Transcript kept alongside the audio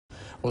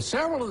Well,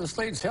 several of the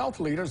state's health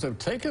leaders have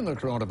taken the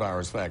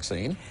coronavirus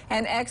vaccine.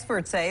 And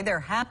experts say they're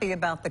happy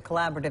about the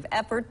collaborative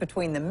effort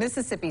between the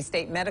Mississippi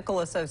State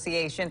Medical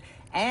Association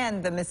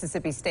and the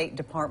Mississippi State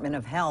Department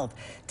of Health.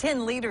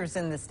 10 leaders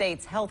in the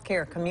state's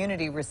healthcare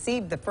community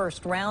received the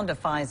first round of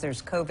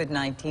Pfizer's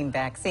COVID-19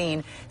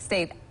 vaccine.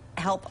 State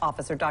Health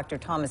Officer Dr.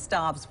 Thomas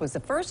Dobbs was the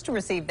first to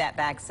receive that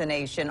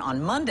vaccination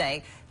on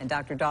Monday, and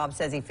Dr. Dobbs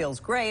says he feels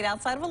great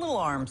outside of a little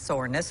arm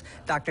soreness.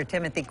 Dr.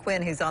 Timothy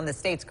Quinn, who's on the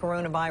state's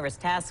coronavirus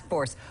task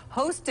force,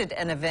 hosted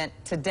an event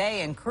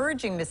today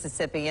encouraging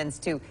Mississippians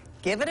to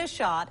give it a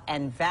shot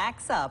and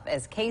vax up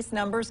as case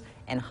numbers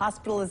and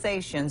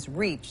hospitalizations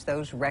reach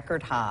those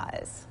record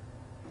highs.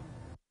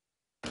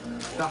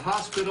 The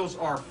hospitals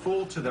are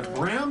full to the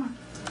brim.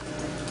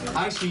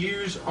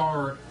 ICUs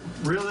are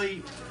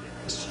really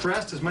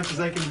stressed as much as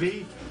they can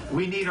be.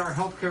 We need our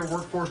healthcare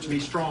workforce to be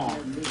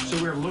strong.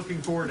 So we're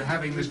looking forward to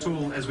having this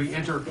tool as we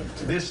enter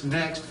this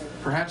next,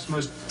 perhaps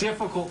most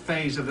difficult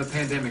phase of the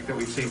pandemic that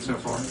we've seen so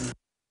far.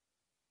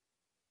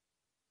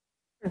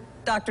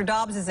 Dr.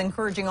 Dobbs is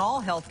encouraging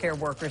all healthcare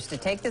workers to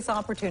take this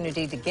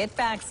opportunity to get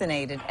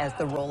vaccinated as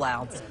the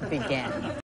rollouts begin.